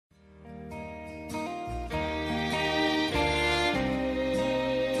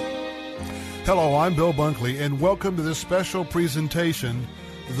Hello, I'm Bill Bunkley, and welcome to this special presentation,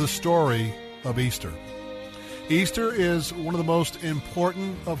 The Story of Easter. Easter is one of the most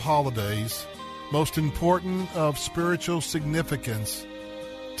important of holidays, most important of spiritual significance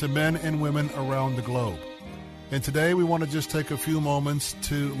to men and women around the globe. And today we want to just take a few moments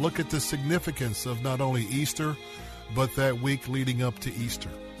to look at the significance of not only Easter, but that week leading up to Easter.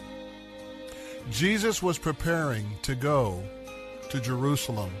 Jesus was preparing to go to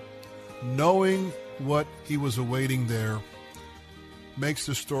Jerusalem. Knowing what he was awaiting there makes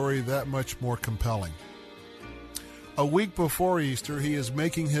the story that much more compelling. A week before Easter, he is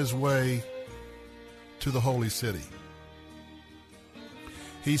making his way to the Holy City.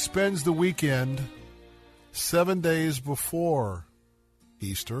 He spends the weekend 7 days before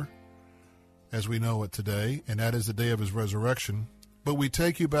Easter, as we know it today, and that is the day of his resurrection. But we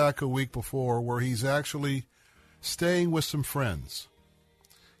take you back a week before where he's actually staying with some friends.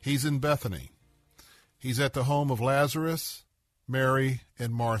 He's in Bethany. He's at the home of Lazarus, Mary,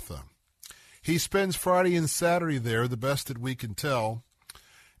 and Martha. He spends Friday and Saturday there, the best that we can tell.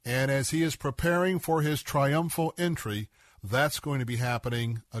 And as he is preparing for his triumphal entry, that's going to be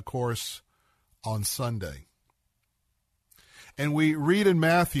happening, of course, on Sunday. And we read in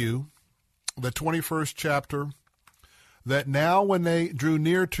Matthew, the 21st chapter, that now when they drew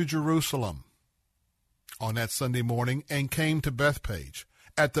near to Jerusalem on that Sunday morning and came to Bethphage,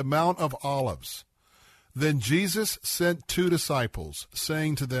 at the Mount of Olives, then Jesus sent 2 disciples,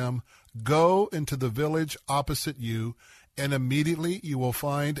 saying to them, "Go into the village opposite you, and immediately you will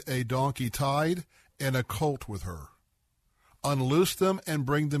find a donkey tied and a colt with her. Unloose them and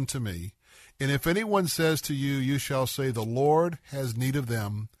bring them to me. And if anyone says to you, you shall say, the Lord has need of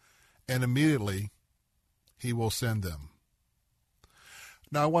them, and immediately he will send them."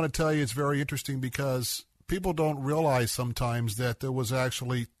 Now, I want to tell you it's very interesting because people don't realize sometimes that there was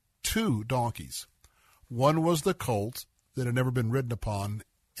actually 2 donkeys. One was the colt that had never been ridden upon,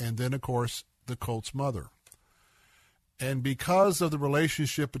 and then, of course, the colt's mother. And because of the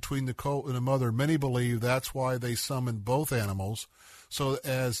relationship between the colt and the mother, many believe that's why they summoned both animals, so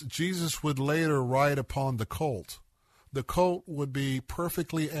as Jesus would later ride upon the colt would be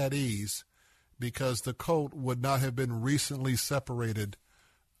perfectly at ease because the colt would not have been recently separated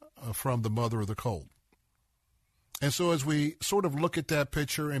from the mother of the colt. And so as we sort of look at that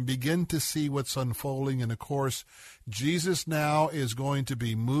picture and begin to see what's unfolding, and of course, Jesus now is going to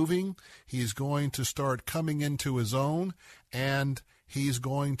be moving. He's going to start coming into his own, and he's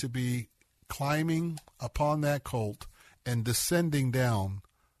going to be climbing upon that colt and descending down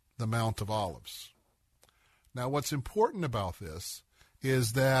the Mount of Olives. Now, what's important about this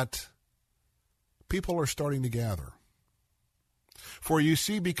is that people are starting to gather. For you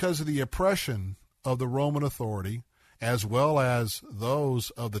see, because of the oppression of the Roman authority, as well as those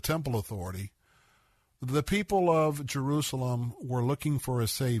of the temple authority, the people of Jerusalem were looking for a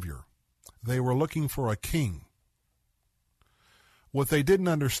savior. They were looking for a king. What they didn't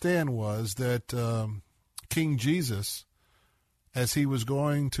understand was that King Jesus, as he was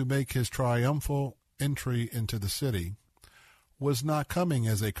going to make his triumphal entry into the city, was not coming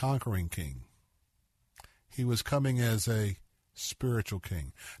as a conquering king. He was coming as a spiritual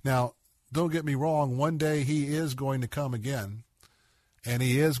king. Now, don't get me wrong, one day he is going to come again, and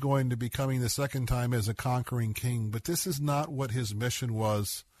he is going to be coming the second time as a conquering king, but this is not what his mission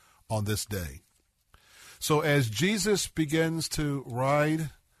was on this day. So as Jesus begins to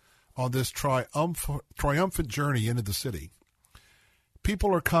ride on this triumphant journey into the city,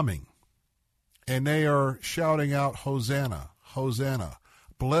 people are coming, and they are shouting out, "Hosanna, Hosanna,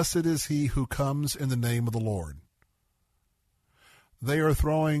 blessed is he who comes in the name of the Lord." They are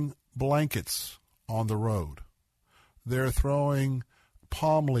throwing blankets on the road. They're throwing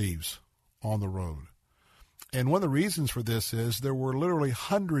palm leaves on the road. And one of the reasons for this is there were literally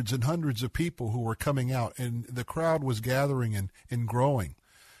hundreds and hundreds of people who were coming out, and the crowd was gathering and growing.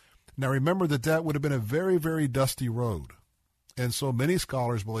 Now remember that would have been a very, very dusty road. And so many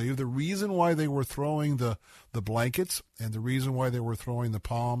scholars believe the reason why they were throwing the blankets and the reason why they were throwing the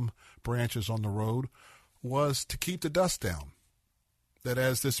palm branches on the road was to keep the dust down. That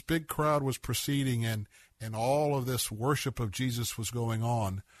as this big crowd was proceeding and all of this worship of Jesus was going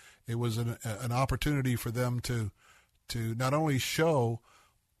on, it was an opportunity for them to not only show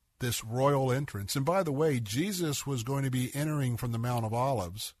this royal entrance. And by the way, Jesus was going to be entering from the Mount of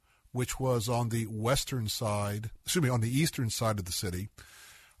Olives, which was on the eastern side of the city.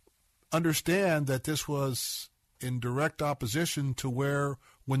 Understand that this was in direct opposition to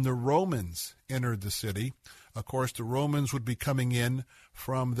when the Romans entered the city. Of course, the Romans would be coming in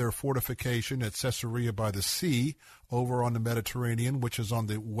from their fortification at Caesarea by the sea over on the Mediterranean, which is on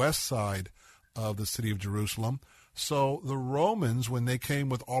the west side of the city of Jerusalem. So the Romans, when they came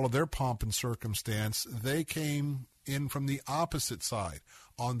with all of their pomp and circumstance, they came in from the opposite side,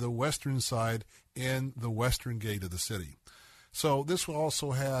 on the western side, in the western gate of the city. So this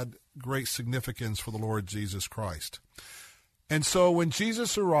also had great significance for the Lord Jesus Christ. And so when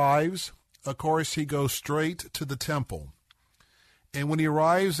Jesus arrives, of course, he goes straight to the temple. And when he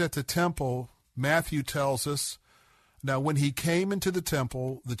arrives at the temple, Matthew tells us, now when he came into the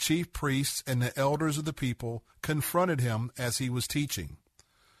temple, the chief priests and the elders of the people confronted him as he was teaching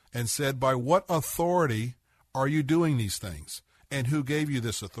and said, by what authority are you doing these things? And who gave you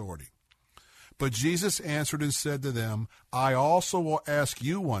this authority? But Jesus answered and said to them, I also will ask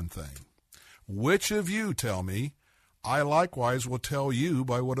you one thing. Which of you, tell me, I likewise will tell you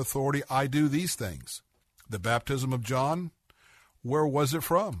by what authority I do these things. The baptism of John, where was it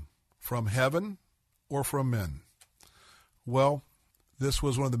from? From heaven or from men? Well, this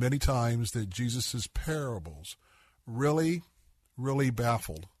was one of the many times that Jesus' parables really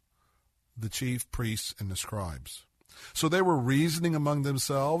baffled the chief priests and the scribes. So they were reasoning among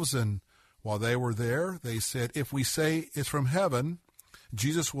themselves, and while they were there, they said, if we say it's from heaven,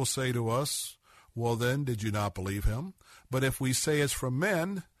 Jesus will say to us, well then, did you not believe him? But if we say it's from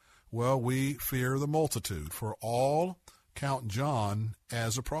men, well, we fear the multitude, for all count John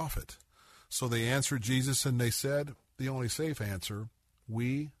as a prophet. So they answered Jesus and they said, the only safe answer,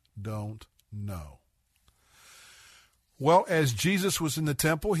 we don't know. Well, as Jesus was in the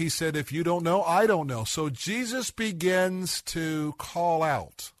temple, he said, if you don't know, I don't know. So Jesus begins to call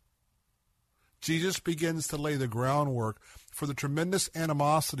out. Jesus begins to lay the groundwork for the tremendous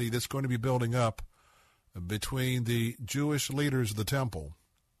animosity that's going to be building up between the Jewish leaders of the temple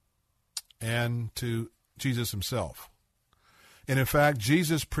and to Jesus himself. And in fact,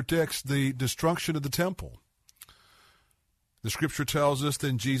 Jesus predicts the destruction of the temple. The scripture tells us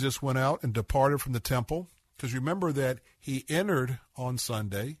then Jesus went out and departed from the temple, because remember that he entered on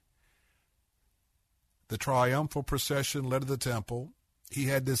Sunday. The triumphal procession led to the temple. He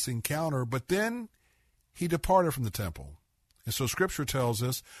had this encounter, but then he departed from the temple. And so scripture tells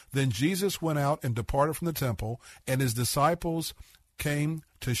us, then Jesus went out and departed from the temple, and his disciples came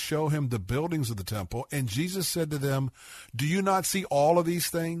to show him the buildings of the temple. And Jesus said to them, do you not see all of these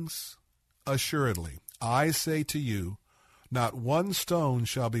things? Assuredly, I say to you, not one stone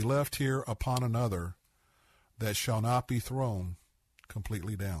shall be left here upon another that shall not be thrown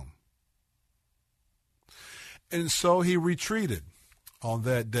completely down. And so he retreated on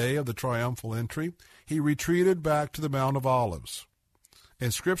that day of the triumphal entry. He retreated back to the Mount of Olives.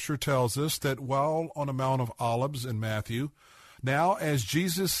 And Scripture tells us that while on the Mount of Olives in Matthew, now as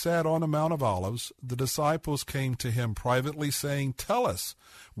Jesus sat on the Mount of Olives, the disciples came to him privately saying, tell us,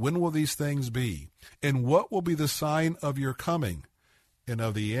 when will these things be? And what will be the sign of your coming and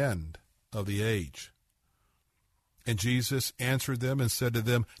of the end of the age? And Jesus answered them and said to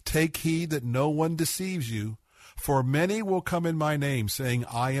them, take heed that no one deceives you, for many will come in my name, saying,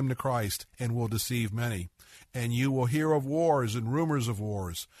 I am the Christ, and will deceive many. And you will hear of wars and rumors of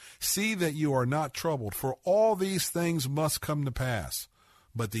wars. See that you are not troubled, for all these things must come to pass,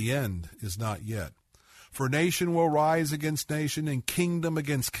 but the end is not yet. For nation will rise against nation, and kingdom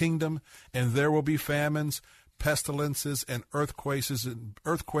against kingdom, and there will be famines, pestilences, and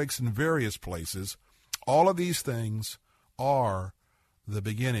earthquakes in various places. All of these things are the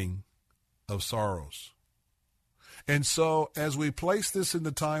beginning of sorrows. And so, as we place this in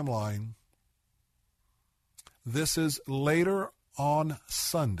the timeline, this is later on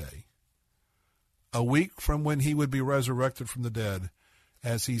Sunday, a week from when he would be resurrected from the dead,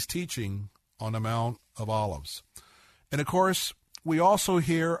 as he's teaching on the Mount of Olives. And of course, we also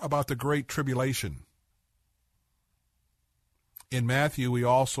hear about the Great Tribulation. In Matthew, we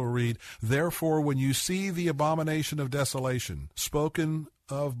also read, therefore, when you see the abomination of desolation, spoken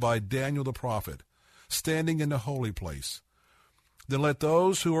of by Daniel the prophet, standing in the holy place, then let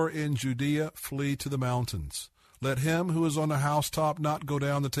those who are in Judea flee to the mountains. Let him who is on the housetop not go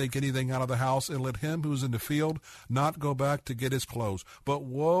down to take anything out of the house, and let him who is in the field not go back to get his clothes. But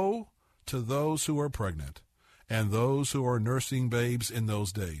woe to those who are pregnant, and those who are nursing babes in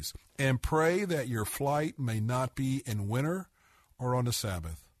those days. And pray that your flight may not be in winter or on the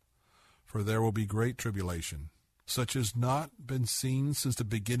Sabbath, for there will be great tribulation, such as not been seen since the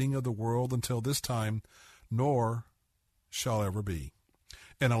beginning of the world until this time, nor shall ever be.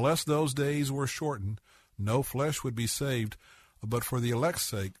 And unless those days were shortened, no flesh would be saved, but for the elect's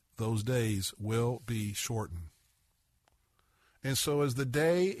sake, those days will be shortened. And so as the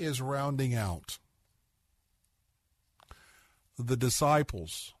day is rounding out, the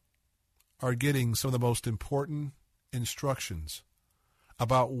disciples are getting some of the most important instructions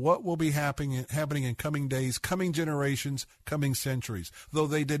about what will be happening in coming days, coming generations, coming centuries. Though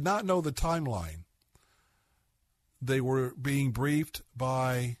they did not know the timeline, they were being briefed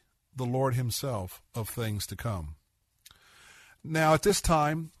by the Lord himself of things to come. Now, at this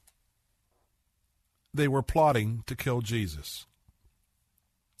time, they were plotting to kill Jesus.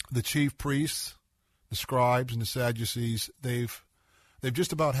 The chief priests, the scribes, and the Sadducees, they've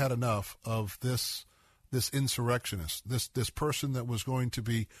just about had enough of this insurrectionist, this person that was going to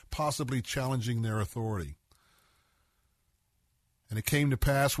be possibly challenging their authority. And it came to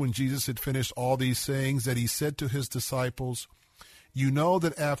pass when Jesus had finished all these sayings that he said to his disciples, "You know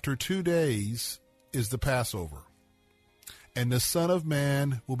that after 2 days is the Passover, and the Son of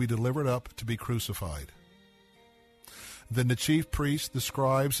Man will be delivered up to be crucified." Then the chief priests, the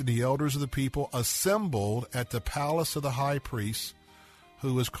scribes, and the elders of the people assembled at the palace of the high priest,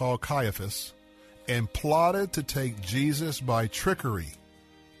 who was called Caiaphas, and plotted to take Jesus by trickery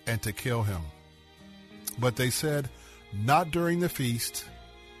and to kill him. But they said, "Not during the feast,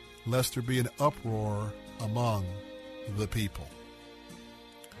 lest there be an uproar among the people."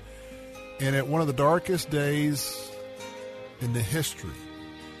 And at one of the darkest days in the history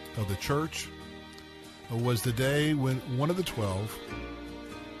of the church was the day when one of the 12,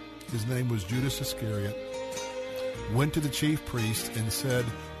 his name was Judas Iscariot, went to the chief priest and said,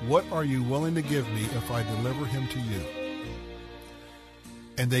 "What are you willing to give me if I deliver him to you?"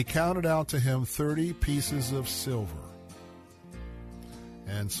 And they counted out to him 30 pieces of silver.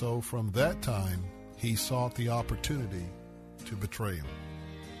 And so from that time, he sought the opportunity to betray him.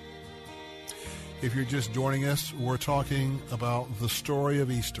 If you're just joining us, we're talking about the story of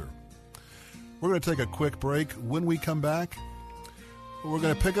Easter. We're going to take a quick break. When we come back, we're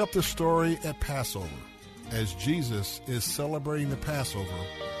going to pick up the story at Passover, as Jesus is celebrating the Passover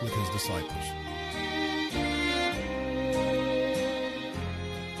with his disciples.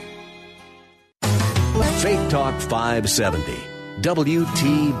 Faith Talk 570,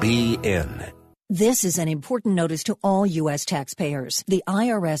 WTBN. This is an important notice to all U.S. taxpayers. The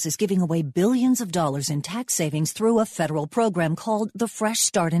IRS is giving away billions of dollars in tax savings through a federal program called the Fresh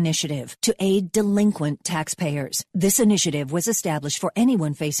Start Initiative to aid delinquent taxpayers. This initiative was established for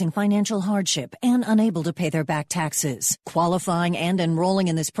anyone facing financial hardship and unable to pay their back taxes. Qualifying and enrolling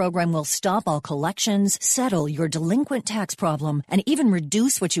in this program will stop all collections, settle your delinquent tax problem, and even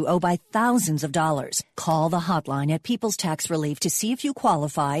reduce what you owe by thousands of dollars. Call the hotline at People's Tax Relief to see if you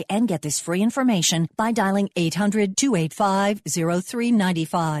qualify and get this free information by dialing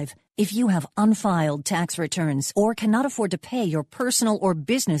 800-285-0395. If you have unfiled tax returns or cannot afford to pay your personal or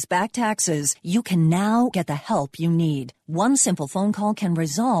business back taxes, you can now get the help you need. One simple phone call can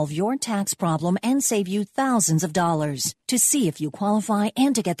resolve your tax problem and save you thousands of dollars. To see if you qualify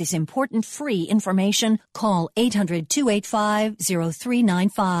and to get this important free information, call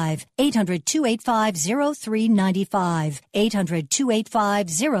 800-285-0395. 800-285-0395.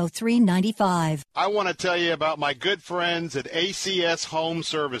 800-285-0395. I want to tell you about my good friends at ACS Home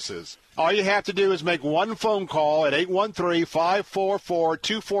Services. All you have to do is make one phone call at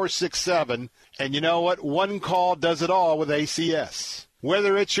 813-544-2467, and you know what? One call does it all with ACS.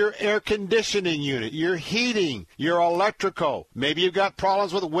 Whether it's your air conditioning unit, your heating, your electrical, maybe you've got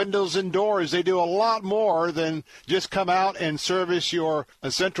problems with windows and doors. They do a lot more than just come out and service your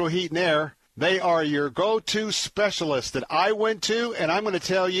central heat and air. They are your go-to specialist that I went to, and I'm going to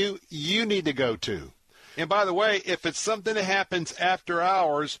tell you, you need to go to. And by the way, if it's something that happens after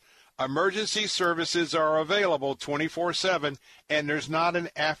hours, emergency services are available 24/7, and there's not an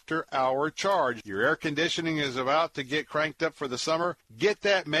after-hour charge. Your air conditioning is about to get cranked up for the summer. Get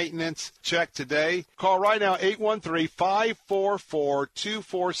that maintenance check today. Call right now,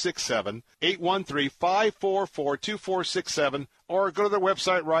 813-544-2467, 813-544-2467, or go to their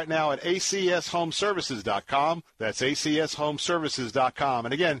website right now at acshomeservices.com. That's acshomeservices.com.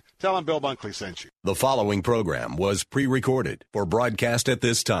 And again, tell them Bill Bunkley sent you. The following program was pre-recorded for broadcast at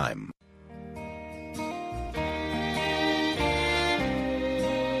this time.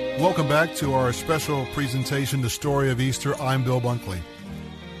 Welcome back to our special presentation, The Story of Easter. I'm Bill Bunkley.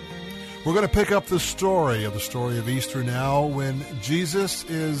 We're going to pick up the story of Easter now, when Jesus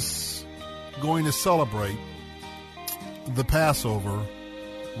is going to celebrate the Passover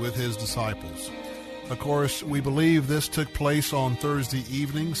with his disciples. Of course, we believe this took place on Thursday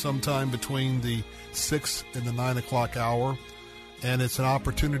evening, sometime between the 6 and the 9 o'clock hour, and it's an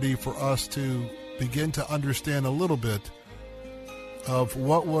opportunity for us to begin to understand a little bit of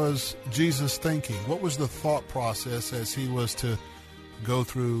what was Jesus thinking, what was the thought process as he was to go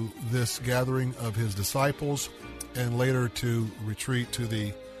through this gathering of his disciples and later to retreat to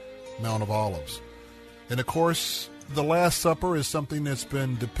the Mount of Olives. And of course, The Last Supper is something that's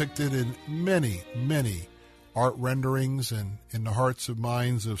been depicted in many, many art renderings and in the hearts and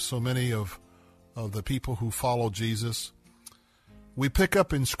minds of so many of the people who follow Jesus. We pick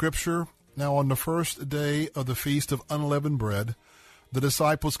up in Scripture, now on the first day of the Feast of Unleavened Bread, the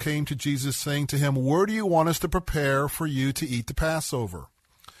disciples came to Jesus saying to him, "Where do you want us to prepare for you to eat the Passover?"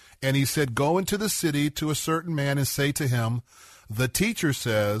 And he said, "Go into the city to a certain man and say to him, 'The teacher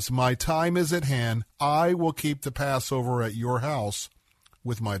says, my time is at hand. I will keep the Passover at your house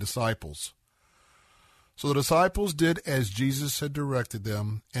with my disciples.'" So the disciples did as Jesus had directed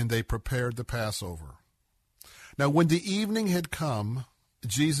them, and they prepared the Passover. Now when the evening had come,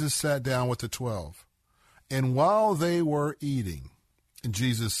 Jesus sat down with the 12. And while they were eating,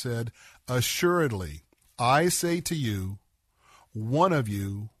 Jesus said, "Assuredly, I say to you, one of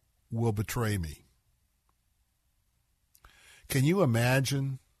you will betray me." Can you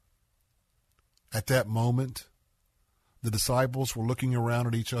imagine at that moment the disciples were looking around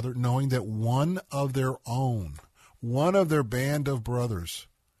at each other, knowing that one of their own, one of their band of brothers,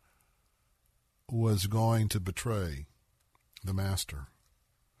 was going to betray the Master?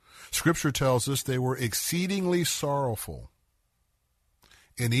 Scripture tells us they were exceedingly sorrowful.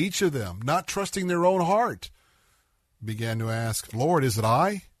 And each of them, not trusting their own heart, began to ask, "Lord, is it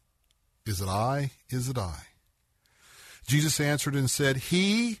I? Is it I? Is it I?" Jesus answered and said,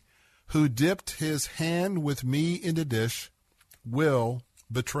 "He who dipped his hand with me in the dish will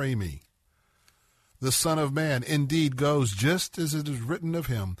betray me. The Son of Man indeed goes just as it is written of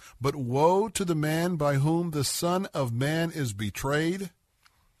him, but woe to the man by whom the Son of Man is betrayed.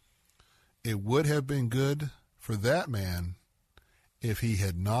 It would have been good for that man if he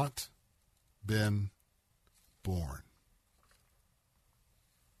had not been born."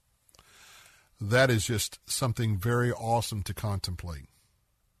 That is just something very awesome to contemplate.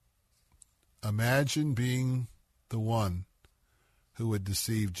 Imagine being the one who would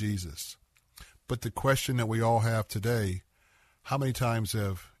deceive Jesus. But the question that we all have today, how many times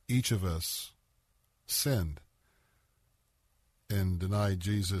have each of us sinned and denied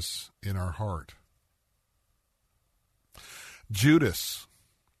Jesus in our heart? Judas,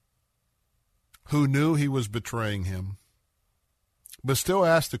 who knew he was betraying him, but still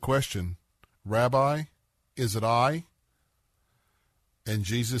asked the question, "Rabbi, is it I?" And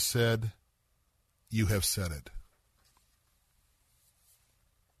Jesus said, "You have said it."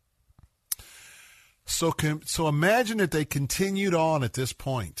 So imagine that they continued on at this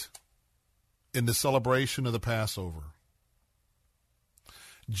point in the celebration of the Passover.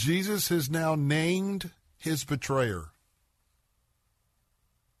 Jesus has now named his betrayer.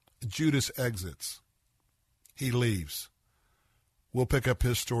 Judas exits. He leaves. We'll pick up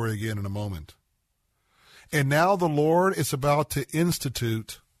his story again in a moment. And now the Lord is about to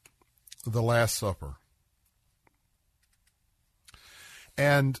institute the Last Supper.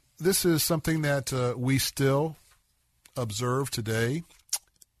 And this is something that we still observe today.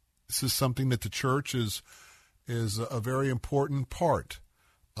 This is something that the church is a very important part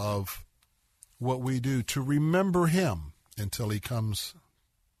of what we do to remember him until he comes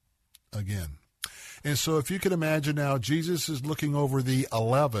again. And so if you can imagine now, Jesus is looking over the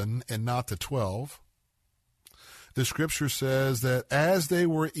 11 and not the 12. The Scripture says that as they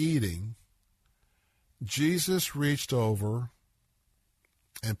were eating, Jesus reached over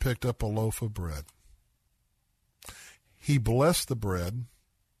and picked up a loaf of bread. He blessed the bread,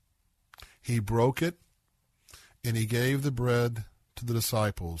 he broke it, and he gave the bread to the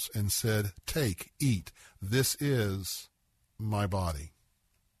disciples and said, "Take, eat, this is my body."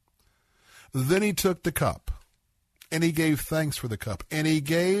 Then he took the cup, and he gave thanks for the cup, and he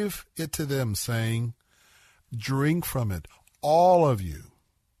gave it to them, saying, "Drink from it, all of you,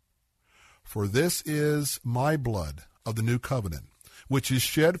 for this is my blood of the new covenant, which is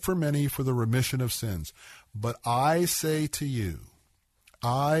shed for many for the remission of sins. But I say to you,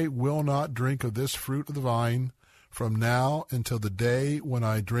 I will not drink of this fruit of the vine from now until the day when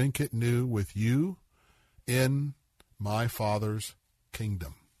I drink it new with you in my Father's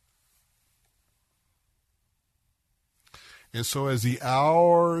kingdom." And so as the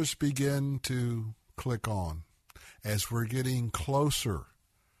hours begin to click on, as we're getting closer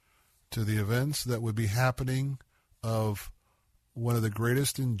to the events that would be happening of one of the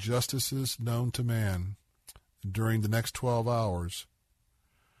greatest injustices known to man during the next 12 hours,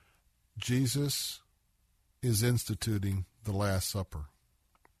 Jesus is instituting the Last Supper.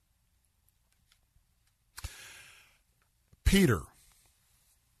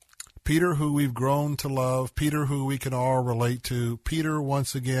 Peter, who we've grown to love, Peter, who we can all relate to, Peter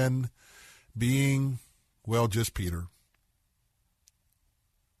once again being, well, just Peter.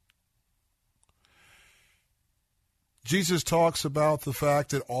 Jesus talks about the fact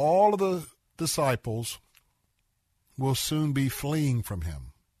that all of the disciples will soon be fleeing from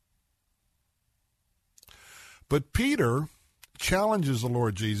him. But Peter challenges the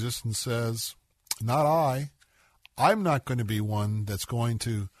Lord Jesus and says, not I. I'm not going to be one that's going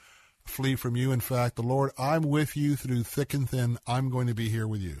to flee from you. In fact, the Lord, I'm with you through thick and thin. I'm going to be here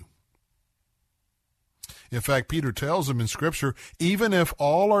with you. In fact, Peter tells him in Scripture, even if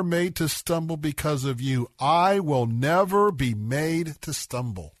all are made to stumble because of you, I will never be made to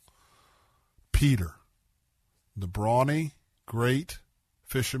stumble. Peter, the brawny, great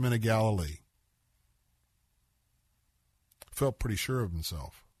fisherman of Galilee, felt pretty sure of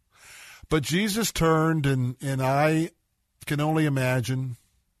himself. But Jesus turned, and I can only imagine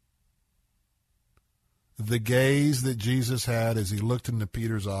the gaze that Jesus had as he looked into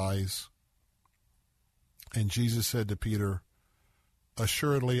Peter's eyes. And Jesus said to Peter,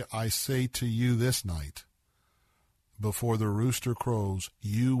 assuredly, I say to you this night, before the rooster crows,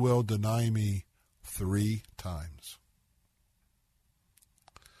 you will deny me 3 times.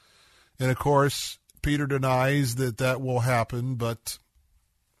 And of course, Peter denies that will happen, but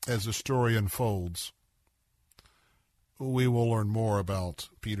as the story unfolds, we will learn more about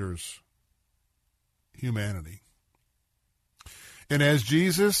Peter's humanity. And as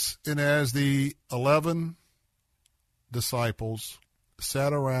Jesus and as the 11 disciples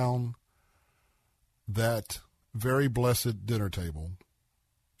sat around that very blessed dinner table,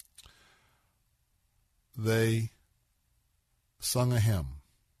 they sung a hymn.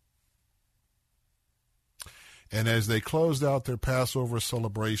 And as they closed out their Passover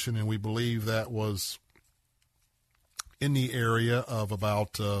celebration, and we believe that was in the area of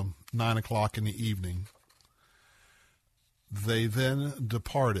about 9 o'clock in the evening, they then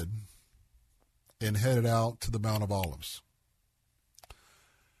departed and headed out to the Mount of Olives.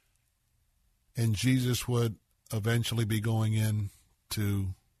 And Jesus would eventually be going in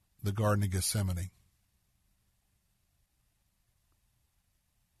to the Garden of Gethsemane.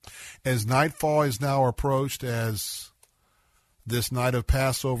 As nightfall is now approached, as this night of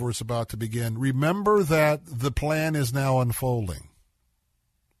Passover is about to begin, remember that the plan is now unfolding.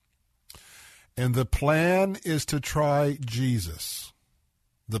 And the plan is to try Jesus.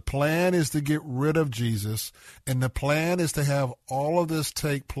 The plan is to get rid of Jesus. And the plan is to have all of this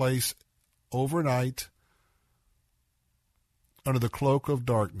take place overnight under the cloak of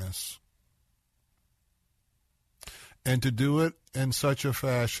darkness. And to do it in such a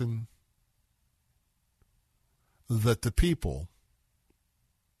fashion that the people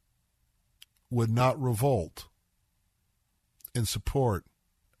would not revolt in support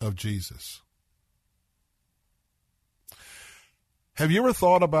of Jesus. Have you ever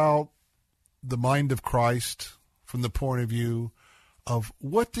thought about the mind of Christ from the point of view of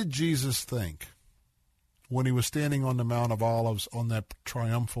what did Jesus think when he was standing on the Mount of Olives on that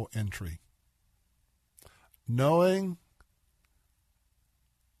triumphal entry? Knowing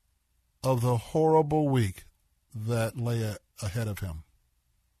of the horrible week that lay ahead of him.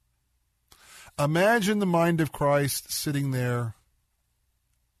 Imagine the mind of Christ sitting there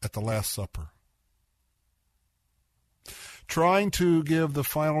at the Last Supper, trying to give the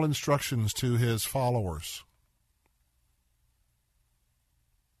final instructions to his followers,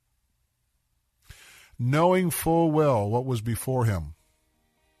 knowing full well what was before him,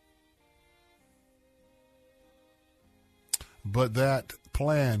 but that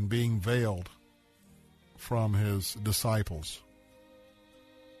plan being veiled from his disciples.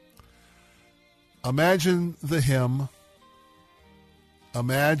 Imagine the hymn.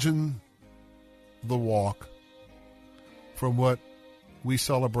 Imagine the walk from what we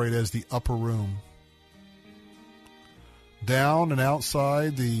celebrate as the upper room, down and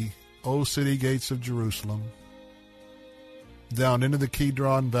outside the old city gates of Jerusalem, down into the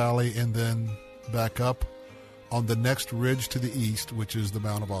Kidron Valley, and then back up on the next ridge to the east, which is the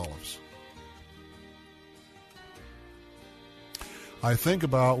Mount of Olives. I think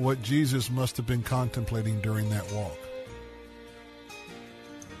about what Jesus must have been contemplating during that walk.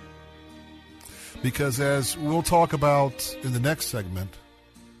 Because as we'll talk about in the next segment,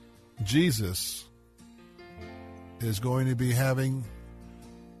 Jesus is going to be having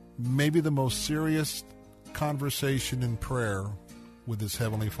maybe the most serious conversation in prayer with his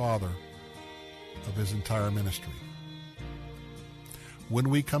Heavenly Father of his entire ministry.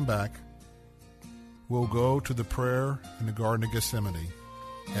 When we come back, we'll go to the prayer in the Garden of Gethsemane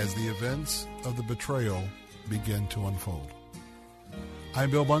as the events of the betrayal begin to unfold.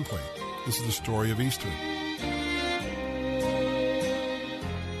 I'm Bill Bunkley. This is the story of Easter.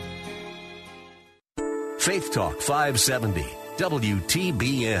 Faith Talk 570,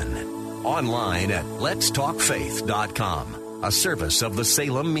 WTBN. Online at letstalkfaith.com, a service of the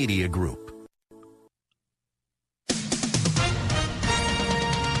Salem Media Group.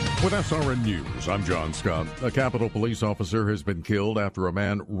 With SRN News, I'm John Scott. A Capitol police officer has been killed after a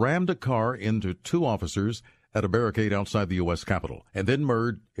man rammed a car into two officers at a barricade outside the U.S. Capitol and then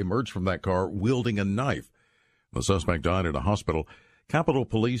emerged from that car wielding a knife. The suspect died at a hospital. Capitol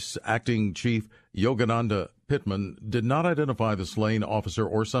Police Acting Chief Yogananda Pittman did not identify the slain officer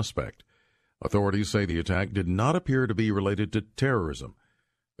or suspect. Authorities say the attack did not appear to be related to terrorism.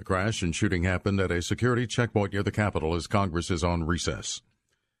 The crash and shooting happened at a security checkpoint near the Capitol as Congress is on recess.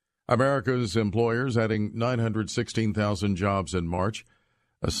 America's employers adding 916,000 jobs in March,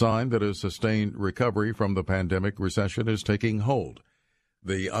 a sign that a sustained recovery from the pandemic recession is taking hold.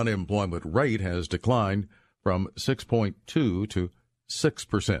 The unemployment rate has declined from 6.2 to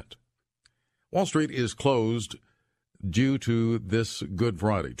 6%. Wall Street is closed due to this Good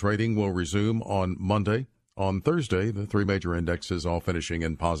Friday. Trading will resume on Monday. On Thursday, the three major indexes all finishing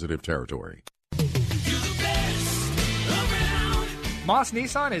in positive territory. Moss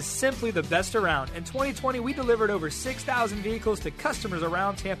Nissan is simply the best around. In 2020, we delivered over 6,000 vehicles to customers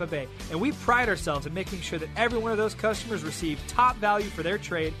around Tampa Bay, and we pride ourselves in making sure that every one of those customers receive top value for their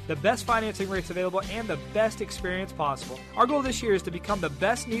trade, the best financing rates available, and the best experience possible. Our goal this year is to become the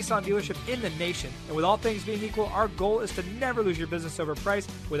best Nissan dealership in the nation, and with all things being equal, our goal is to never lose your business over price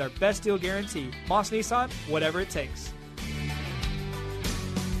with our best deal guarantee. Moss Nissan, whatever it takes.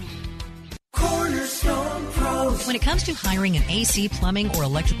 Cornerstone Pros. When it comes to hiring an AC, plumbing, or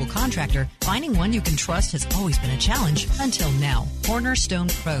electrical contractor, finding one you can trust has always been a challenge until now. Cornerstone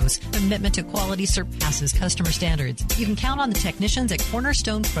Pros. Commitment to quality surpasses customer standards. You can count on the technicians at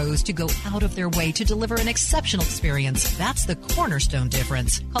Cornerstone Pros to go out of their way to deliver an exceptional experience. That's the Cornerstone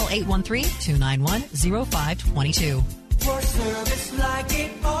difference. Call 813-291-0522. For service like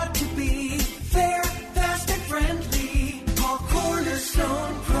it ought to be. Fair, fast, and friendly. Call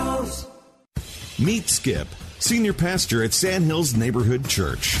Cornerstone Pros. Meet Skip, senior pastor at Sandhills Neighborhood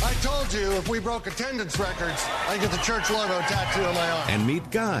Church. I told you if we broke attendance records, I'd get the church logo tattooed on my arm. And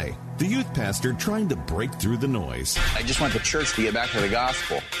meet Guy, the youth pastor trying to break through the noise. I just want the church to get back to the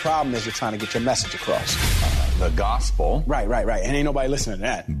gospel. Problem is you're trying to get your message across. The gospel? Right. And ain't nobody listening to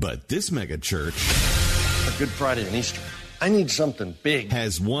that. But this mega church, A Good Friday and Easter. I need something big.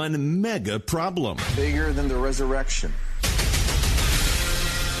 Has one mega problem. Bigger than the resurrection.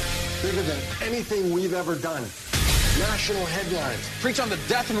 Bigger than anything we've ever done. National headlines. Preach on the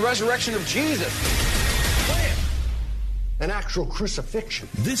death and resurrection of Jesus. Bam! An actual crucifixion.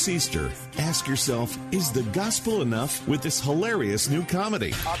 This Easter, ask yourself, is the gospel enough with this hilarious new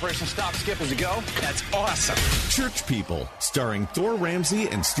comedy? Operation Stop Skip as a go? That's awesome. Church People, starring Thor Ramsey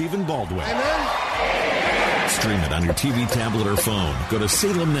and Stephen Baldwin. Amen? Stream it on your TV, tablet, or phone. Go to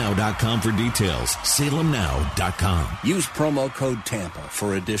salemnow.com for details. salemnow.com. Use promo code TAMPA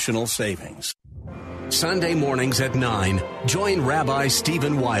for additional savings. Sunday mornings at 9, join Rabbi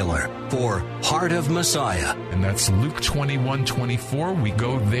Stephen Weiler for Heart of Messiah. And that's Luke 21:24. We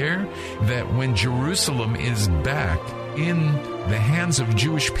go there, that when Jerusalem is back in the hands of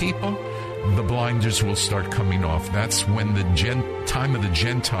Jewish people, the blinders will start coming off. That's when the time of the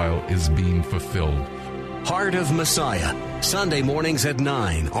Gentile is being fulfilled. Heart of Messiah, Sunday mornings at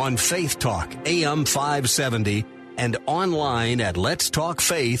 9 on Faith Talk, AM 570, and online at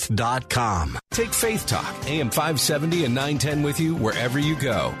letstalkfaith.com. Take Faith Talk, AM 570 and 910 with you wherever you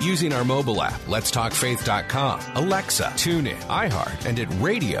go using our mobile app, letstalkfaith.com, Alexa, TuneIn, iHeart, and at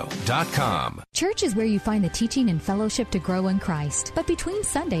radio.com. Church is where you find the teaching and fellowship to grow in Christ. But between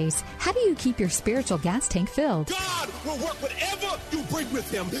Sundays, how do you keep your spiritual gas tank filled? God will work whatever you bring with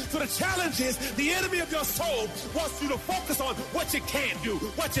him. So the challenge is the enemy of your soul wants you to focus on what you can't do,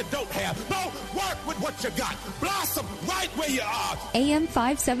 what you don't have. No, work with what you got. Blossom right where you are. AM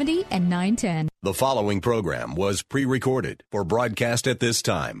 570 and 910. The following program was pre-recorded for broadcast at this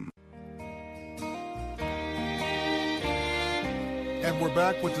time. And we're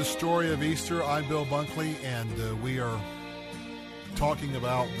back with the story of Easter. I'm Bill Bunkley, and we are talking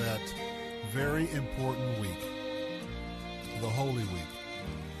about that very important week, the Holy Week.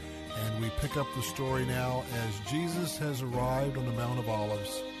 And we pick up the story now as Jesus has arrived on the Mount of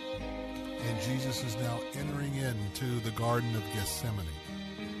Olives, and Jesus is now entering into the Garden of Gethsemane.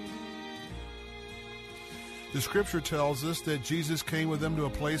 The scripture tells us that Jesus came with them to a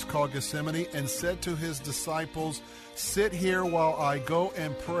place called Gethsemane and said to his disciples, "Sit here while I go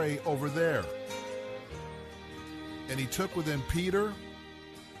and pray over there." And he took with him Peter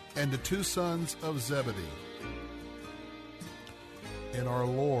and the two sons of Zebedee. And our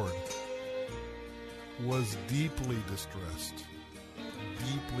Lord was deeply distressed,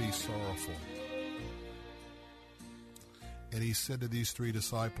 deeply sorrowful. And he said to these three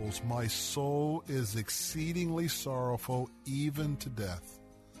disciples, my soul is exceedingly sorrowful, even to death.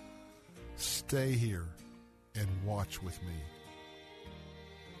 Stay here and watch with me.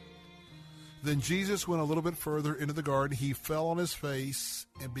 Then Jesus went a little bit further into the garden. He fell on his face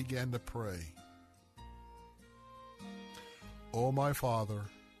and began to pray. Oh, my Father,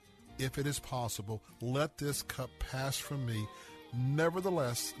 if it is possible, let this cup pass from me.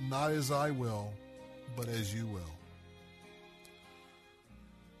 Nevertheless, not as I will, but as you will.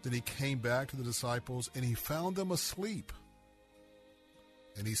 Then he came back to the disciples, and he found them asleep.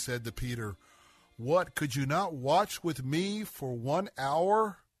 And he said to Peter, what, could you not watch with me for 1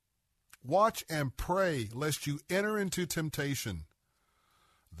 hour? Watch and pray, lest you enter into temptation.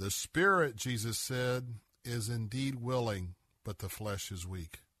 The spirit, Jesus said, is indeed willing, but the flesh is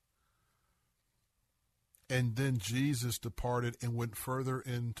weak. And then Jesus departed and went further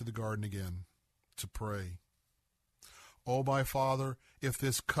into the garden again to pray. Oh, my Father, if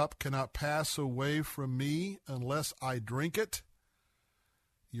this cup cannot pass away from me unless I drink it,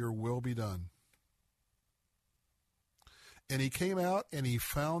 your will be done. And he came out and he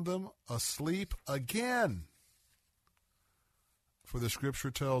found them asleep again. For the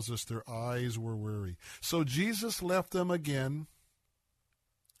scripture tells us their eyes were weary. So Jesus left them again,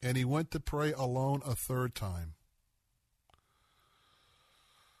 and he went to pray alone a third time.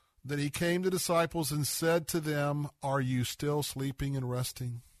 Then he came to the disciples and said to them, are you still sleeping and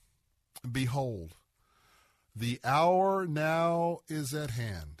resting? Behold, the hour now is at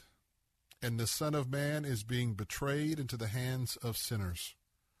hand, and the Son of Man is being betrayed into the hands of sinners.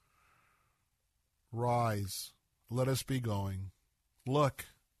 Rise, let us be going. Look,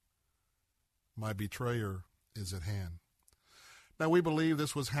 my betrayer is at hand. Now, we believe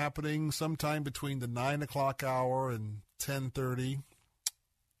this was happening sometime between the 9 o'clock hour and 10:30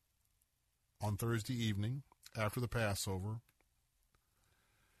 on Thursday evening after the Passover.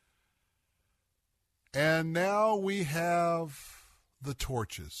 And now we have the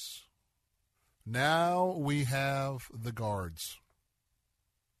torches. Now we have the guards.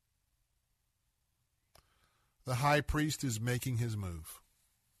 The high priest is making his move.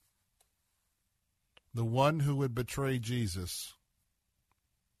 The one who would betray Jesus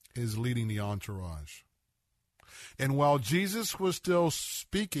is leading the entourage. And while Jesus was still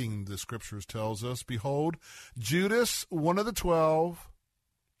speaking, the scriptures tells us, behold, Judas, one of the 12,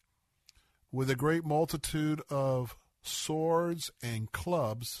 with a great multitude of swords and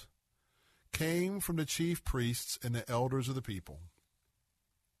clubs, came from the chief priests and the elders of the people.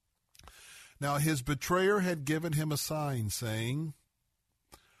 Now his betrayer had given him a sign, saying,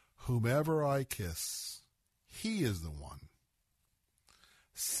 whomever I kiss, he is the one.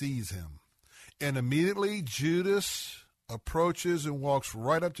 Seize him. And immediately Judas approaches and walks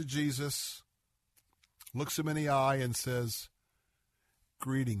right up to Jesus, looks him in the eye and says,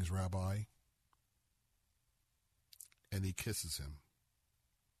 greetings, Rabbi. And he kisses him.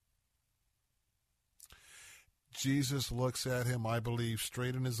 Jesus looks at him, I believe,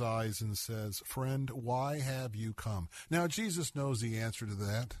 straight in his eyes and says, friend, why have you come? Now, Jesus knows the answer to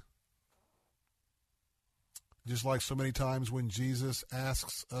that. Just like so many times when Jesus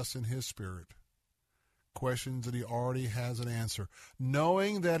asks us in his spirit questions that he already has an answer,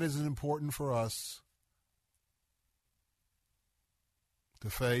 knowing that it is important for us to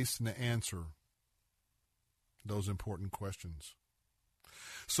face and to answer those important questions.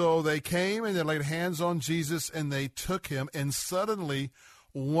 So they came and they laid hands on Jesus and they took him, and suddenly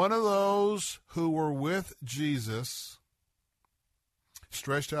one of those who were with Jesus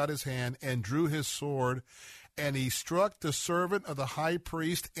stretched out his hand and drew his sword, and he struck the servant of the high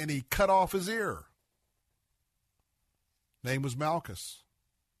priest and he cut off his ear. Name was Malchus.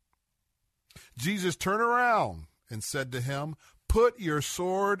 Jesus turned around and said to him, put your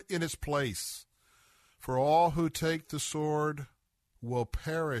sword in its place, for all who take the sword will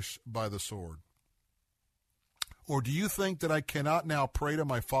perish by the sword. Or do you think that I cannot now pray to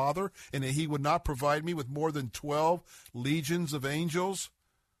my Father, and that he would not provide me with more than 12 legions of angels?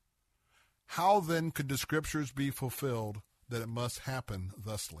 How then could the scriptures be fulfilled that it must happen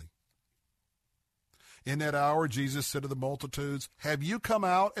thusly? In that hour, Jesus said to the multitudes, have you come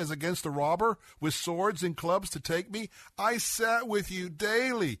out as against a robber with swords and clubs to take me? I sat with you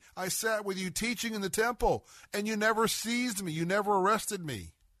daily. I sat with you teaching in the temple, and you never seized me. You never arrested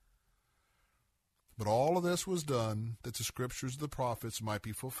me. But all of this was done that the scriptures of the prophets might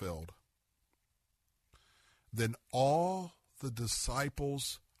be fulfilled. Then all the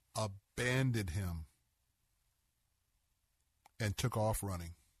disciples abandoned him and took off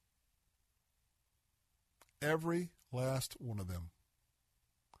running. Every last one of them.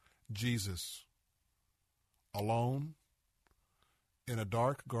 Jesus alone in a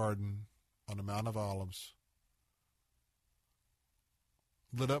dark garden on the Mount of Olives,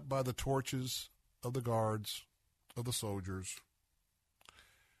 lit up by the torches of the guards, of the soldiers,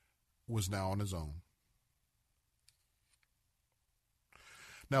 was now on his own.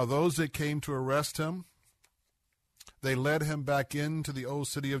 Now those that came to arrest him, they led him back into the old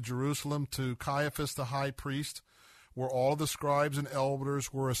city of Jerusalem to Caiaphas the high priest, where all the scribes and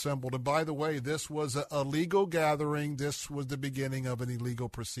elders were assembled. And by the way, this was a legal gathering. This was the beginning of an illegal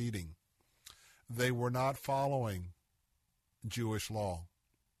proceeding. They were not following Jewish law.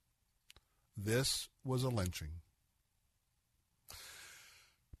 This was a lynching.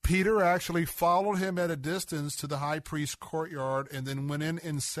 Peter actually followed him at a distance to the high priest's courtyard and then went in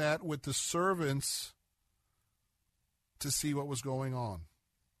and sat with the servants to see what was going on.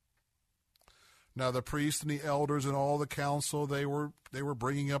 Now the priests and the elders and all the council, they were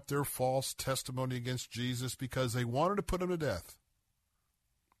bringing up their false testimony against Jesus because they wanted to put him to death.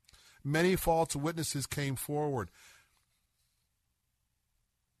 Many false witnesses came forward.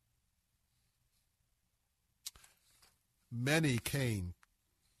 Many came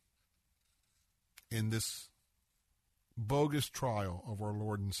in this bogus trial of our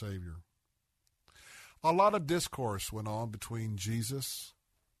Lord and Savior. A lot of discourse went on between Jesus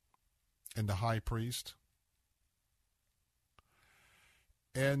and the high priest.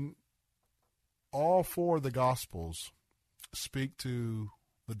 And all four of the Gospels speak to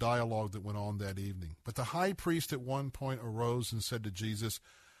the dialogue that went on that evening. But the high priest at one point arose and said to Jesus,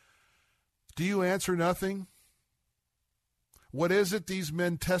 "Do you answer nothing? What is it these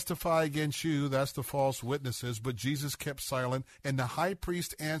men testify against you?" That's the false witnesses. But Jesus kept silent. And the high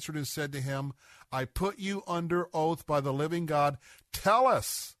priest answered and said to him, "I put you under oath by the living God. Tell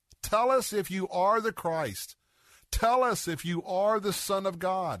us if you are the Christ. Tell us if you are the Son of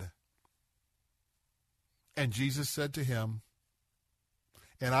God." And Jesus said to him,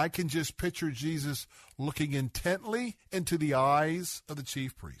 and I can just picture Jesus looking intently into the eyes of the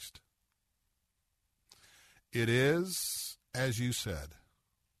chief priest. "It is as you said.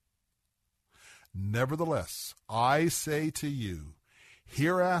 Nevertheless, I say to you,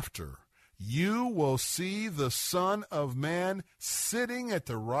 hereafter you will see the Son of Man sitting at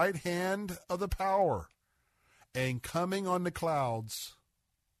the right hand of the power and coming on the clouds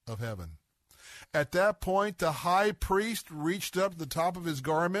of heaven." At that point, the high priest reached up to the top of his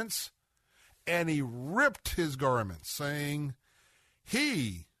garments, and he ripped his garments, saying,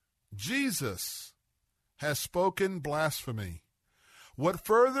 "He, Jesus, has spoken blasphemy. What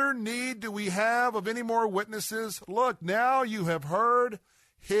further need do we have of any more witnesses? Look, now you have heard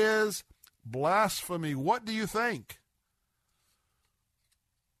his blasphemy. What do you think?"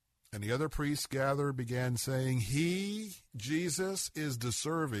 And the other priests gathered, began saying, "He, Jesus, is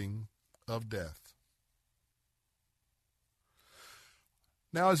deserving of death."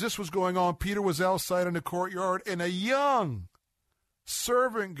 Now, as this was going on, Peter was outside in the courtyard, and a young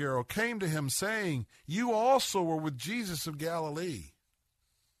servant girl came to him saying, "You also were with Jesus of Galilee."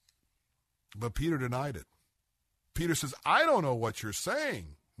 But Peter denied it. Peter says, "I don't know what you're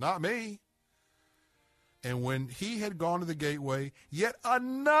saying, not me." And when he had gone to the gateway, yet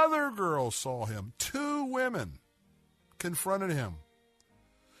another girl saw him. 2 women confronted him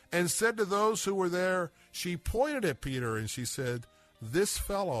and said to those who were there, she pointed at Peter and she said, "This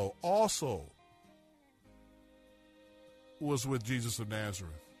fellow also was with Jesus of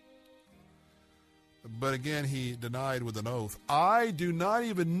Nazareth." But again, he denied with an oath, "I do not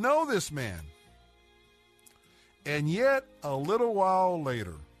even know this man." And yet, a little while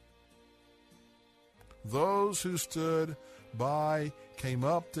later, those who stood by came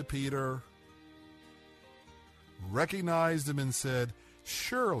up to Peter, recognized him, and said,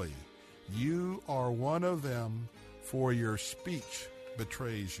 "Surely you are one of them, for your speech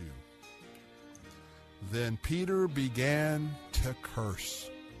betrays you." Then Peter began to curse.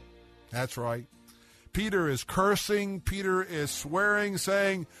 That's right. Peter is cursing. Peter is swearing,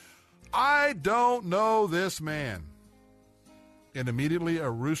 saying, "I don't know this man." And immediately a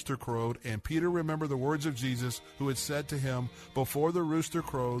rooster crowed, and Peter remembered the words of Jesus, who had said to him, "Before the rooster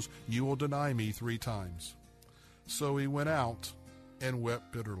crows, you will deny me 3 times. So he went out and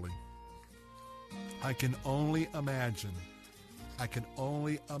wept bitterly. I can only imagine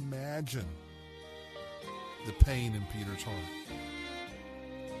the pain in Peter's heart.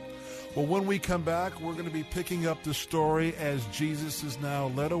 Well, when we come back, we're going to be picking up the story as Jesus is now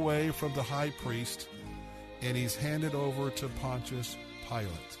led away from the high priest, and he's handed over to Pontius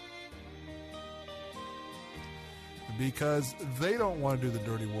Pilate. Because they don't want to do the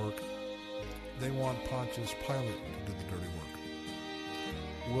dirty work. They want Pontius Pilate to do the dirty work.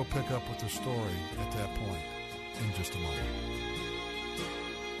 we'll pick up with the story at that point in just a moment.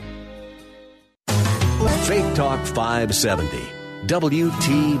 Faith Talk 570,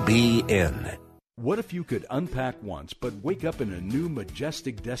 WTBN. What if you could unpack once but wake up in a new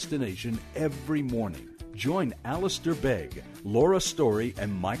majestic destination every morning? Join Alistair Begg, Laura Story,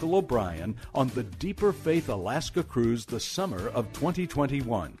 and Michael O'Brien on the Deeper Faith Alaska Cruise the summer of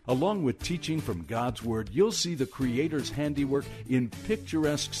 2021. Along with teaching from God's Word, you'll see the Creator's handiwork in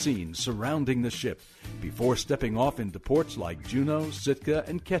picturesque scenes surrounding the ship before stepping off into ports like Juneau, Sitka,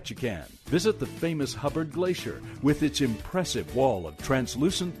 and Ketchikan. Visit the famous Hubbard Glacier with its impressive wall of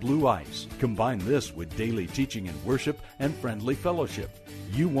translucent blue ice. Combine this with daily teaching and worship and friendly fellowship.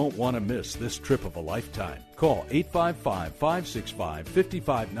 You won't want to miss this trip of a lifetime. Call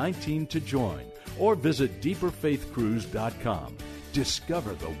 855-565-5519 to join or visit deeperfaithcruise.com.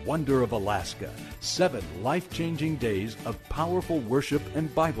 Discover the wonder of Alaska. 7 life-changing days of powerful worship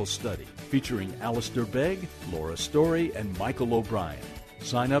and Bible study featuring Alistair Begg, Laura Story, and Michael O'Brien.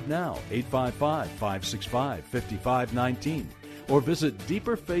 Sign up now, 855-565-5519. Or visit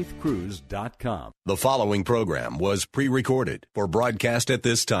deeperfaithcruise.com. The following program was pre-recorded for broadcast at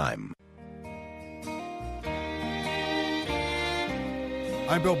this time.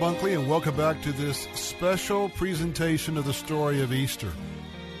 I'm Bill Bunkley, and welcome back to this special presentation of the story of Easter.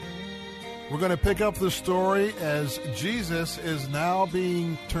 We're going to pick up the story as Jesus is now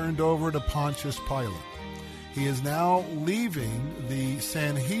being turned over to Pontius Pilate. He is now leaving the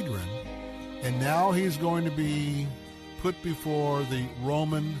Sanhedrin, and now he's going to be put before the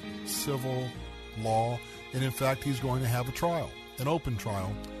Roman civil law, and in fact he's going to have a trial, an open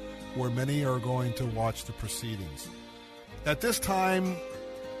trial, where many are going to watch the proceedings. At this time,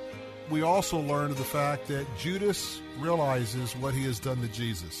 we also learn of the fact that Judas realizes what he has done to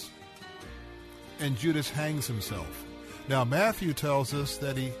Jesus, and Judas hangs himself. Now, Matthew tells us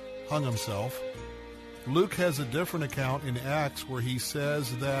that he hung himself. Luke has a different account in Acts where he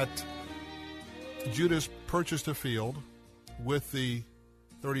says that Judas purchased a field with the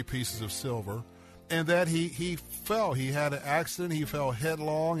 30 pieces of silver, and that he fell. He had an accident. He fell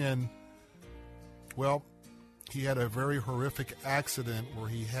headlong, and, well, he had a very horrific accident where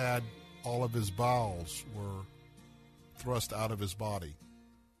he had all of his bowels were thrust out of his body.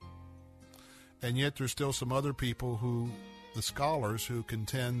 And yet there's still some other people the scholars, who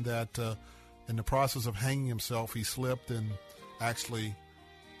contend that in the process of hanging himself, he slipped and actually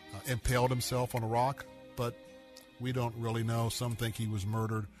impaled himself on a rock. But we don't really know. Some think he was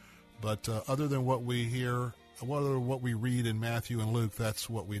murdered. But other than what we hear, what we read in Matthew and Luke, that's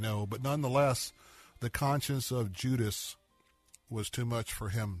what we know. But nonetheless, the conscience of Judas was too much for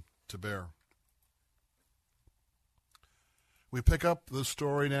him to bear. We pick up the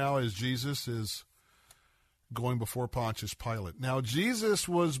story now as Jesus is going before Pontius Pilate. Now, Jesus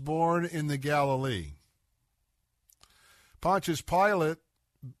was born in the Galilee. Pontius Pilate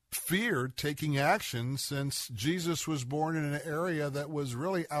feared taking action since Jesus was born in an area that was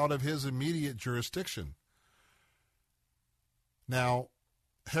really out of his immediate jurisdiction. Now,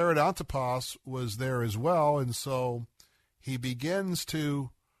 Herod Antipas was there as well, and so he begins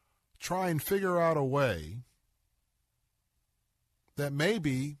to try and figure out a way that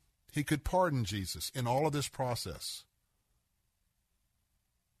maybe he could pardon Jesus in all of this process.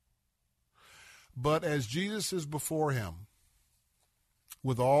 But as Jesus is before him,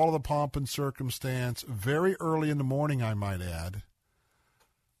 with all the pomp and circumstance, very early in the morning, I might add,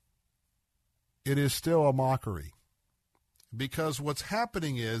 it is still a mockery. Because what's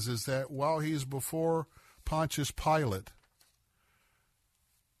happening is that while he's before Pontius Pilate,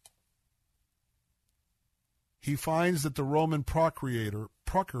 he finds that the Roman procurator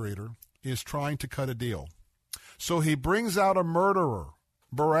is trying to cut a deal. So he brings out a murderer,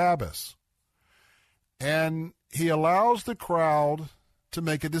 Barabbas, and he allows the crowd to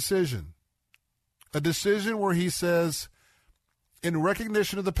make a decision where he says, in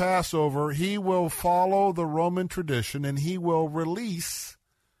recognition of the Passover, he will follow the Roman tradition and he will release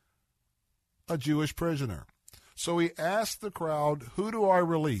a Jewish prisoner. So he asked the crowd, who do I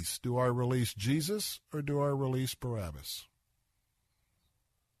release? Do I release Jesus or do I release Barabbas?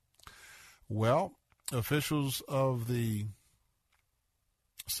 Well, officials of the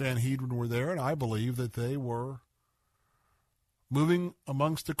Sanhedrin were there, and I believe that they were moving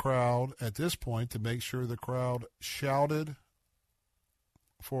amongst the crowd at this point to make sure the crowd shouted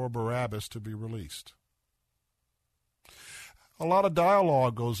for Barabbas to be released. A lot of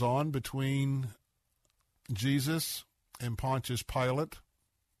dialogue goes on between Jesus and Pontius Pilate.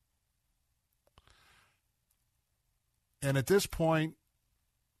 And at this point,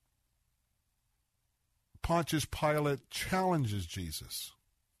 Pontius Pilate challenges Jesus.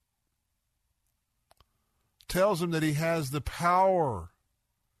 tells him that he has the power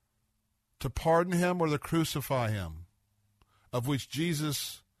to pardon him or to crucify him, of which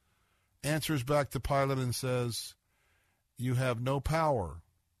Jesus answers back to Pilate and says, you have no power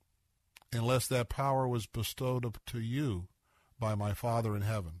unless that power was bestowed up to you by my Father in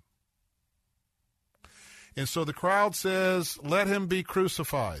heaven. And so the crowd says, let him be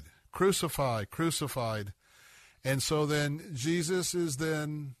crucified. Crucify, crucified. And so then Jesus is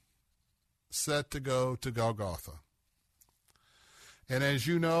then set to go to Golgotha. And as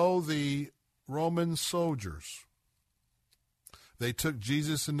you know, the Roman soldiers, they took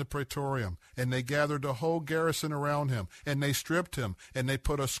Jesus in the praetorium, and they gathered the whole garrison around him, and they stripped him, and they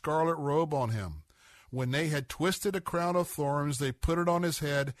put a scarlet robe on him. When they had twisted a crown of thorns, they put it on his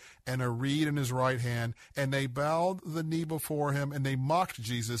head and a reed in his right hand, and they bowed the knee before him, and they mocked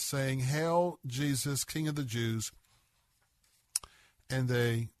Jesus, saying, Hail, Jesus, King of the Jews. And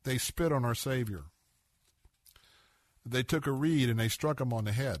they spit on our Savior. They took a reed and they struck him on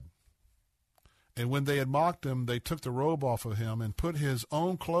the head. And when they had mocked him, they took the robe off of him and put his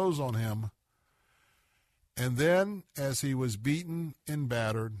own clothes on him. And then, as he was beaten and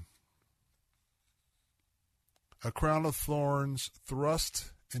battered, a crown of thorns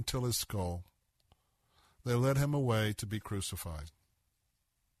thrust into his skull, they led him away to be crucified.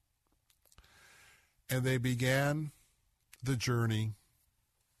 And they began the journey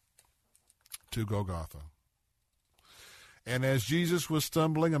to Golgotha. And as Jesus was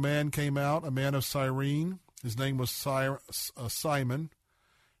stumbling, a man came out, a man of Cyrene. His name was Simon.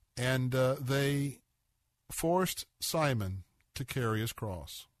 And they forced Simon to carry his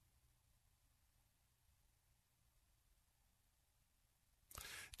cross.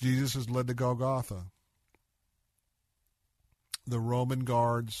 Jesus is led to Golgotha. The Roman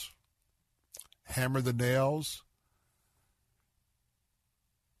guards hammered the nails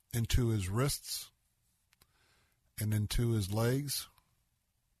into his wrists and into his legs,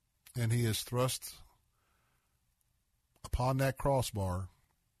 and he is thrust upon that crossbar,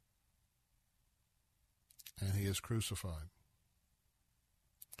 and he is crucified.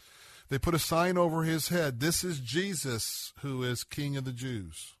 They put a sign over his head, "This is Jesus, who is King of the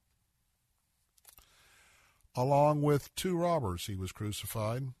Jews." Along with two robbers, he was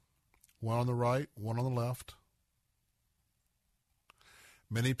crucified, one on the right, one on the left.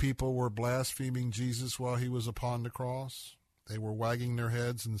 Many people were blaspheming Jesus while he was upon the cross. They were wagging their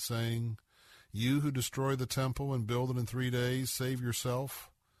heads and saying, "You who destroy the temple and build it in 3 days, save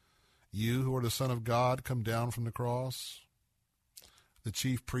yourself. You who are the Son of God, come down from the cross." The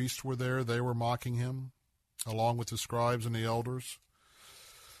chief priests were there. They were mocking him, along with the scribes and the elders.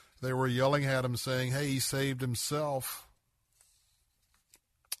 They were yelling at him, saying, "Hey, he saved himself."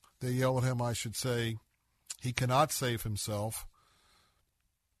 They yelled at him, I should say, "He cannot save himself.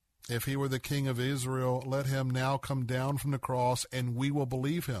 If he were the King of Israel, let him now come down from the cross, and we will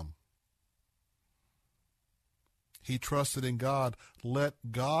believe him. He trusted in God.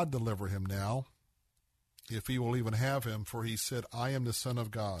 Let God deliver him now, if he will even have him, for he said, I am the Son of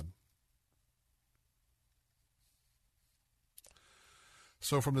God."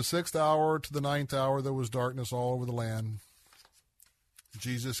 So from the 6th hour to the 9th hour, there was darkness all over the land.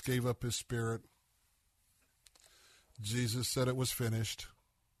 Jesus gave up his spirit. Jesus said it was finished.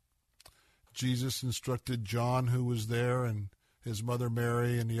 Jesus instructed John, who was there, and his mother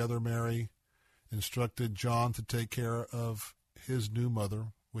Mary and the other Mary, instructed John to take care of his new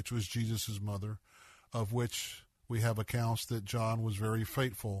mother, which was Jesus' mother, of which we have accounts that John was very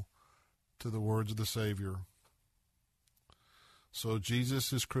faithful to the words of the Savior. So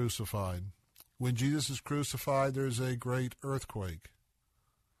Jesus is crucified. When Jesus is crucified, there's a great earthquake.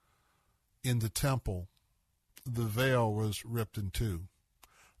 In the temple, the veil was ripped in two.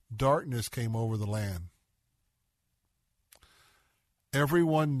 Darkness came over the land.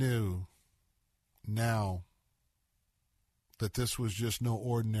 Everyone knew now that this was just no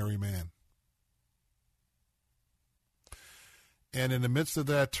ordinary man. And in the midst of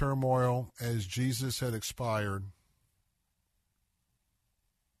that turmoil, as Jesus had expired,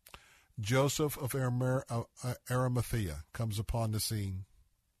 Joseph of Arimathea comes upon the scene,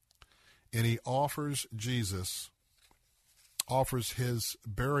 and he offers his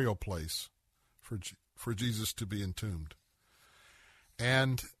burial place for Jesus to be entombed.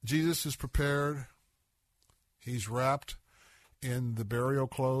 And Jesus is prepared. He's wrapped in the burial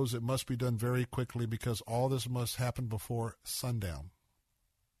clothes. It must be done very quickly because all this must happen before sundown.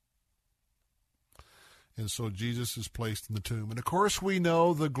 And so Jesus is placed in the tomb. And of course we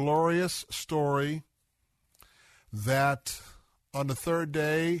know the glorious story that on the third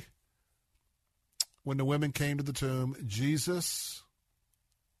day, when the women came to the tomb, Jesus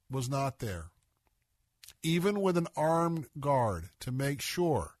was not there. even with an armed guard, to make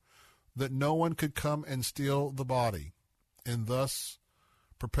sure that no one could come and steal the body and thus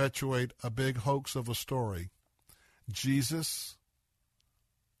perpetuate a big hoax of a story. Jesus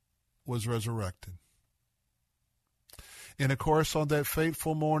was resurrected. And, of course, on that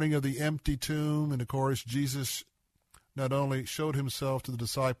fateful morning of the empty tomb, and, of course, Jesus not only showed himself to the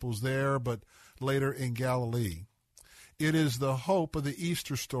disciples there, but later in Galilee. It is the hope of the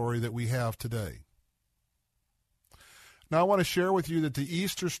Easter story that we have today. Now, I want to share with you that the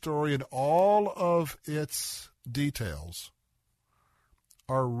Easter story and all of its details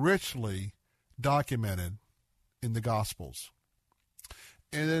are richly documented in the Gospels.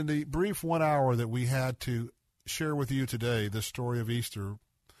 And in the brief 1 hour that we had to share with you today, the story of Easter,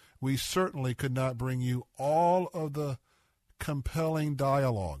 we certainly could not bring you all of the compelling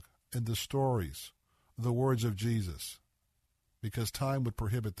dialogue and the stories, the words of Jesus, because time would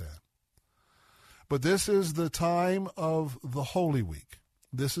prohibit that. But this is the time of the Holy Week.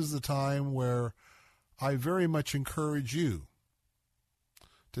 This is the time where I very much encourage you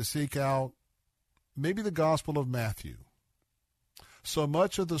to seek out maybe the Gospel of Matthew. So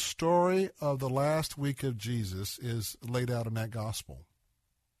much of the story of the last week of Jesus is laid out in that Gospel.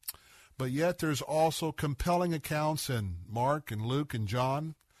 But yet there's also compelling accounts in Mark and Luke and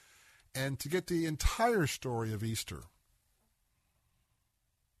John. And to get the entire story of Easter,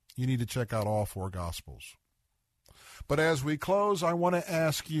 you need to check out all four Gospels. But as we close, I want to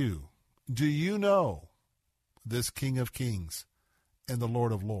ask you, do you know this King of Kings and the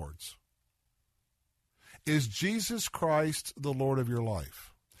Lord of Lords? Is Jesus Christ the Lord of your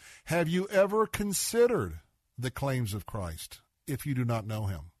life? Have you ever considered the claims of Christ if you do not know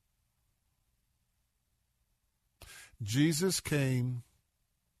him? Jesus came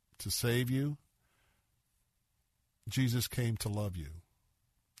to save you. Jesus came to love you.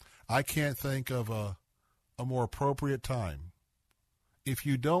 I can't think of a more appropriate time, if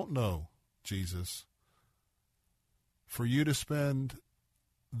you don't know Jesus, for you to spend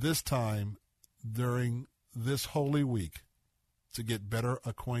this time during this Holy Week to get better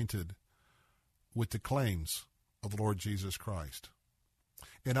acquainted with the claims of the Lord Jesus Christ.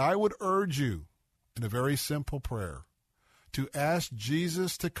 And I would urge you in a very simple prayer to ask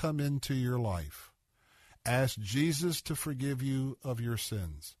Jesus to come into your life. Ask Jesus to forgive you of your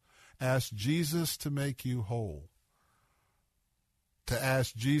sins. Ask Jesus to make you whole. To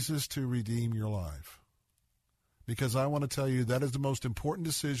ask Jesus to redeem your life. Because I want to tell you that is the most important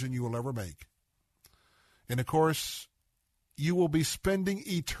decision you will ever make. And, of course, you will be spending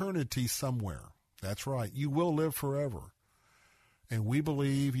eternity somewhere. That's right. You will live forever. And we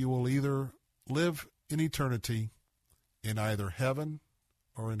believe you will either live in eternity in either heaven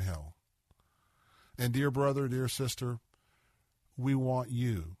or in hell. And, dear brother, dear sister, we want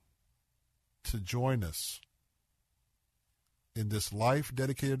you to join us in this life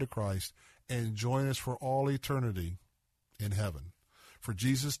dedicated to Christ and join us for all eternity in heaven. For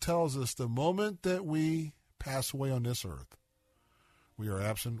Jesus tells us the moment that we pass away on this earth, we are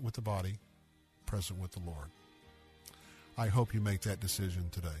absent with the body, present with the Lord. I hope you make that decision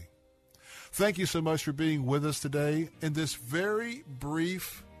today. Thank you so much for being with us today in this very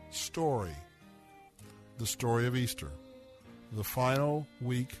brief story, the story of Easter, the final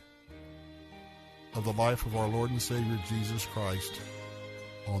week of the life of our Lord and Savior Jesus Christ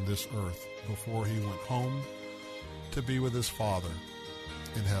on this earth before he went home to be with his Father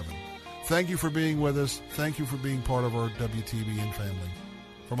in heaven. Thank you for being with us. Thank you for being part of our WTBN family.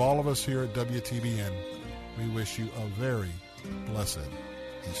 From all of us here at WTBN, we wish you a very blessed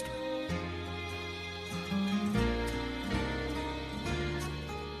Easter.